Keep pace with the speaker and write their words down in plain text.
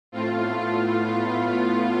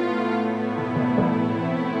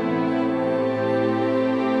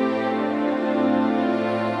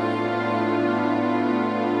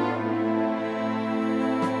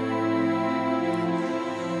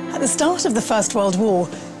start of the First World War,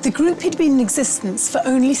 the group had been in existence for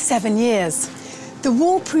only 7 years. The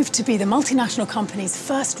war proved to be the multinational company's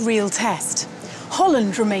first real test.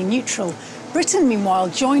 Holland remained neutral. Britain, meanwhile,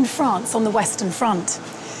 joined France on the Western Front.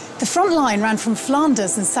 The front line ran from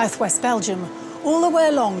Flanders and southwest Belgium, all the way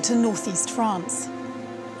along to northeast France.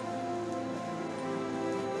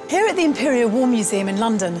 Here at the Imperial War Museum in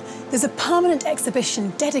London, there's a permanent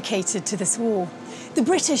exhibition dedicated to this war. The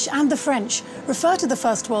British and the French refer to the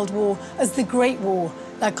First World War as the Great War,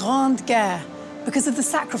 La Grande Guerre, because of the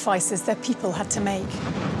sacrifices their people had to make.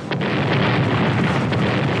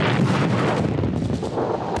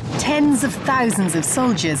 Tens of thousands of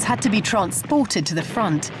soldiers had to be transported to the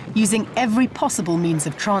front using every possible means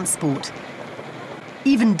of transport,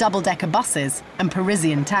 even double-decker buses and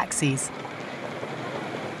Parisian taxis.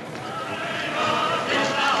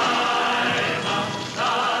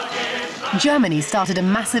 Germany started a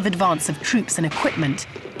massive advance of troops and equipment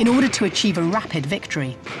in order to achieve a rapid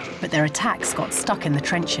victory, but their attacks got stuck in the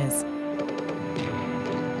trenches.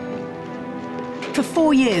 For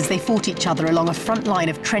 4 years, they fought each other along a front line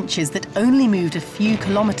of trenches that only moved a few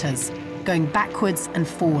kilometers, going backwards and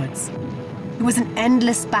forwards. It was an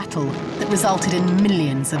endless battle that resulted in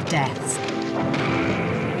millions of deaths.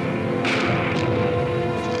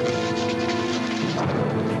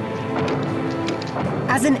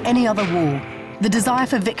 As in any other war, the desire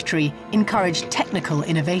for victory encouraged technical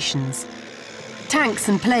innovations. Tanks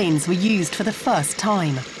and planes were used for the first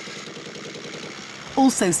time.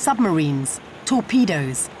 Also, submarines,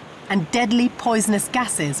 torpedoes, and deadly poisonous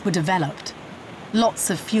gases were developed. Lots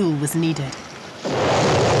of fuel was needed.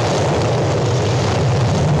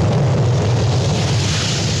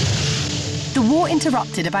 The war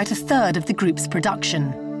interrupted about a third of the group's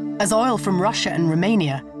production, as oil from Russia and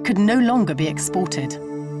Romania could no longer be exported.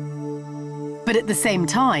 But at the same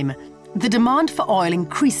time, the demand for oil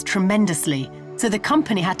increased tremendously, so the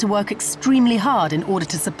company had to work extremely hard in order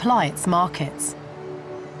to supply its markets.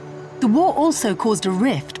 The war also caused a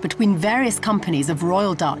rift between various companies of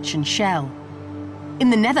Royal Dutch and Shell. In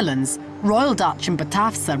the Netherlands, Royal Dutch and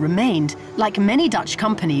Batavia remained, like many Dutch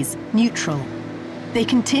companies, neutral. They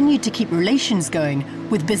continued to keep relations going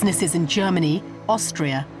with businesses in Germany,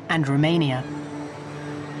 Austria, and Romania.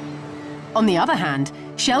 On the other hand,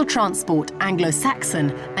 Shell Transport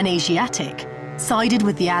Anglo-Saxon and Asiatic sided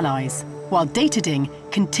with the Allies, while Datading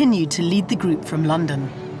continued to lead the group from London.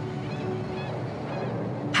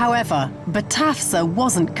 However, Batavia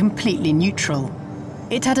wasn't completely neutral.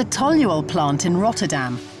 It had a toluol plant in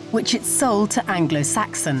Rotterdam, which it sold to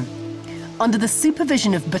Anglo-Saxon. Under the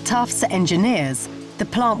supervision of Batavia engineers, the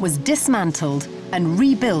plant was dismantled and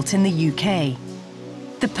rebuilt in the UK.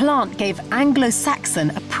 The plant gave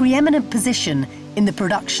Anglo-Saxon a preeminent position in the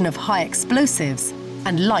production of high explosives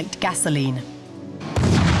and light gasoline.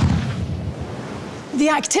 The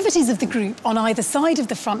activities of the group on either side of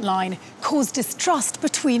the front line caused distrust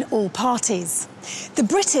between all parties. The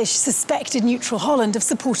British suspected neutral Holland of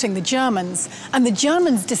supporting the Germans, and the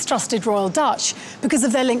Germans distrusted Royal Dutch because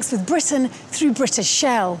of their links with Britain through British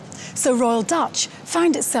Shell. So Royal Dutch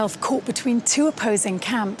found itself caught between two opposing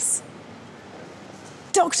camps.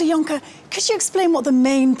 Dr. Jonker, could you explain what the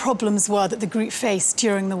main problems were that the group faced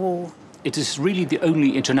during the war? It is really the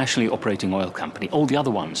only internationally operating oil company. All the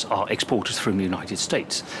other ones are exporters from the United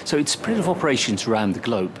States. So its spread of operations around the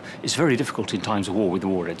globe is very difficult in times of war, with the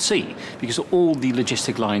war at sea, because all the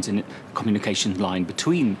logistic lines and communication line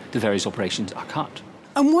between the various operations are cut.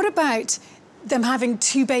 And what about them having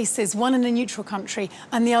two bases, one in a neutral country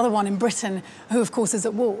and the other one in Britain, who of course is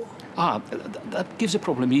at war? That gives a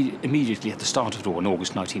problem immediately at the start of the war in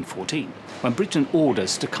August 1914, when Britain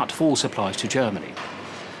orders to cut all supplies to Germany.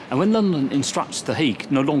 And when London instructs The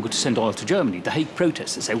Hague no longer to send oil to Germany, The Hague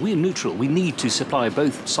protests and say, we're neutral, we need to supply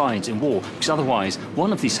both sides in war, because otherwise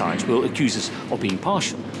one of these sides will accuse us of being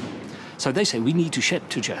partial. So they say, we need to ship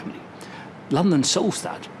to Germany. London solves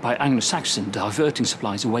that by Anglo-Saxon diverting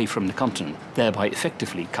supplies away from the continent, thereby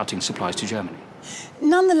effectively cutting supplies to Germany.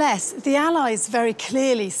 Nonetheless, the Allies very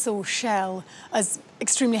clearly saw Shell as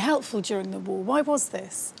extremely helpful during the war. Why was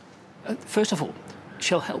this? First of all,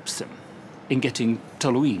 Shell helps them in getting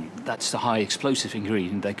toluene. That's the high explosive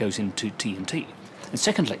ingredient that goes into TNT. And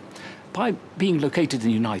secondly, by being located in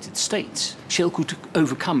the United States, Shell could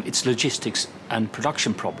overcome its logistics and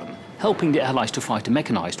production problem, helping the Allies to fight a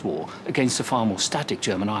mechanized war against the far more static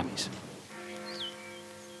German armies.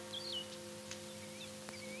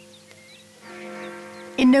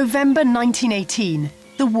 In November 1918,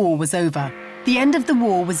 the war was over. The end of the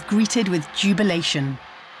war was greeted with jubilation.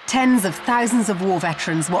 Tens of thousands of war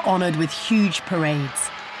veterans were honoured with huge parades.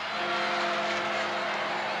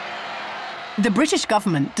 The British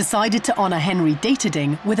government decided to honour Henry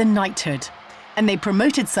Daterding with a knighthood, and they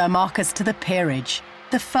promoted Sir Marcus to the peerage,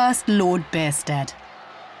 the first Lord Bearsted.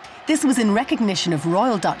 This was in recognition of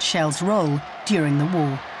Royal Dutch Shell's role during the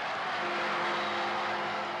war.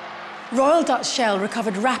 Royal Dutch Shell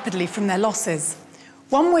recovered rapidly from their losses.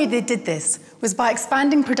 One way they did this was by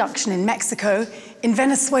expanding production in Mexico, in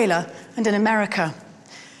Venezuela, and in America.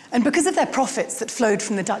 And because of their profits that flowed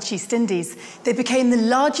from the Dutch East Indies, they became the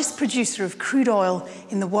largest producer of crude oil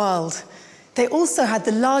in the world. They also had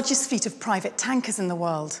the largest fleet of private tankers in the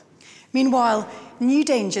world. Meanwhile, new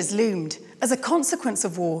dangers loomed. As a consequence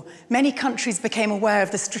of war, many countries became aware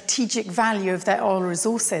of the strategic value of their oil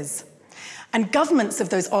resources. And governments of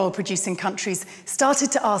those oil-producing countries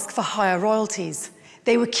started to ask for higher royalties.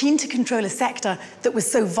 They were keen to control a sector that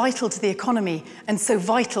was so vital to the economy and so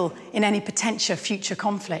vital in any potential future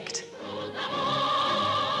conflict.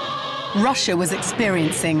 Russia was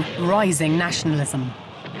experiencing rising nationalism.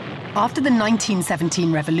 After the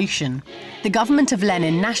 1917 revolution, the government of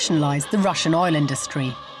Lenin nationalized the Russian oil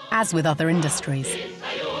industry, as with other industries.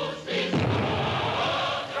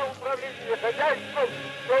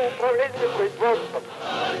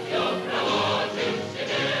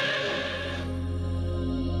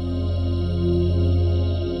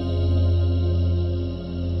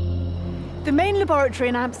 The main laboratory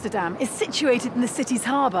in Amsterdam is situated in the city's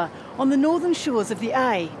harbour on the northern shores of the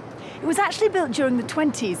A. It was actually built during the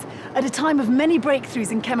 20s at a time of many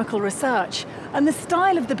breakthroughs in chemical research, and the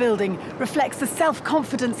style of the building reflects the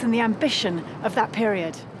self-confidence and the ambition of that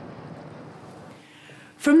period.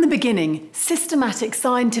 From the beginning, systematic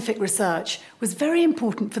scientific research was very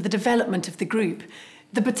important for the development of the group.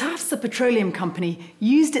 The Batavia Petroleum Company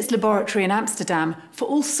used its laboratory in Amsterdam for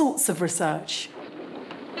all sorts of research.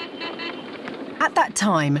 At that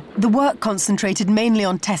time, the work concentrated mainly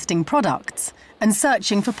on testing products and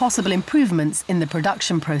searching for possible improvements in the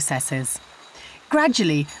production processes.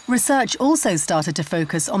 Gradually, research also started to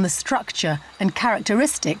focus on the structure and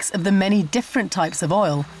characteristics of the many different types of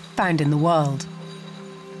oil found in the world.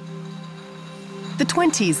 The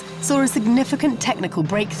 20s saw a significant technical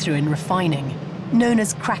breakthrough in refining, known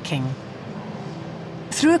as cracking.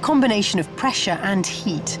 Through a combination of pressure and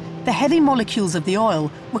heat, the heavy molecules of the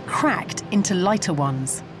oil were cracked into lighter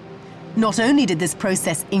ones. Not only did this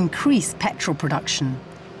process increase petrol production,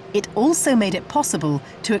 it also made it possible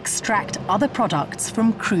to extract other products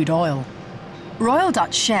from crude oil. Royal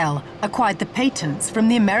Dutch Shell acquired the patents from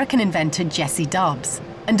the American inventor Jesse Dubbs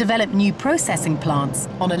and developed new processing plants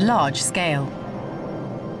on a large scale.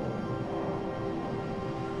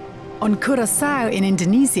 On Curaçao in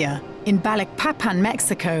Indonesia, in Balikpapan,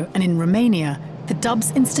 Mexico, and in Romania, the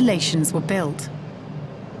Dubbs installations were built.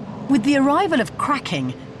 With the arrival of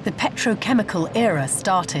cracking, the petrochemical era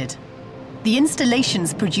started. The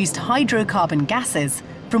installations produced hydrocarbon gases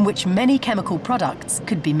from which many chemical products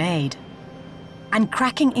could be made. And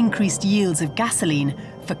cracking increased yields of gasoline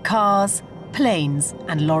for cars, planes,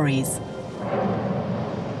 and lorries.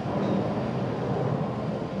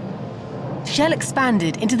 Shell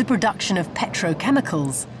expanded into the production of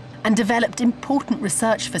petrochemicals and developed important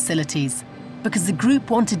research facilities because the group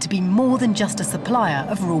wanted to be more than just a supplier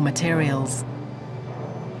of raw materials.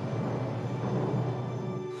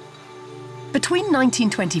 Between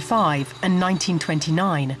 1925 and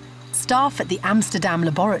 1929, staff at the Amsterdam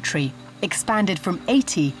laboratory expanded from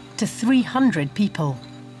 80 to 300 people.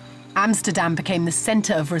 Amsterdam became the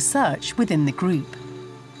centre of research within the group.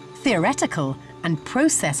 Theoretical and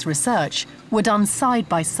process research were done side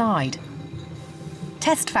by side.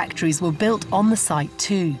 Test factories were built on the site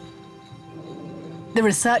too. The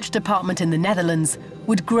research department in the Netherlands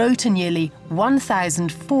would grow to nearly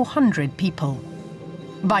 1,400 people.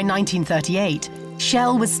 By 1938,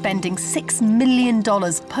 Shell was spending $6 million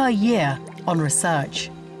per year on research.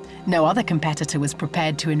 No other competitor was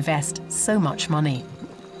prepared to invest so much money.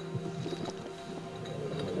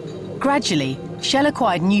 Gradually, Shell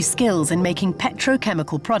acquired new skills in making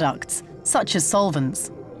petrochemical products, such as solvents.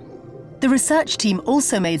 The research team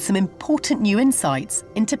also made some important new insights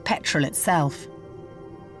into petrol itself.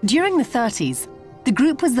 During the 30s, the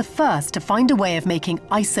group was the first to find a way of making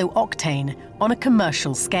isooctane on a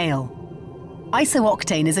commercial scale.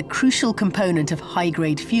 Isooctane is a crucial component of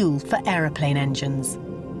high-grade fuel for aeroplane engines.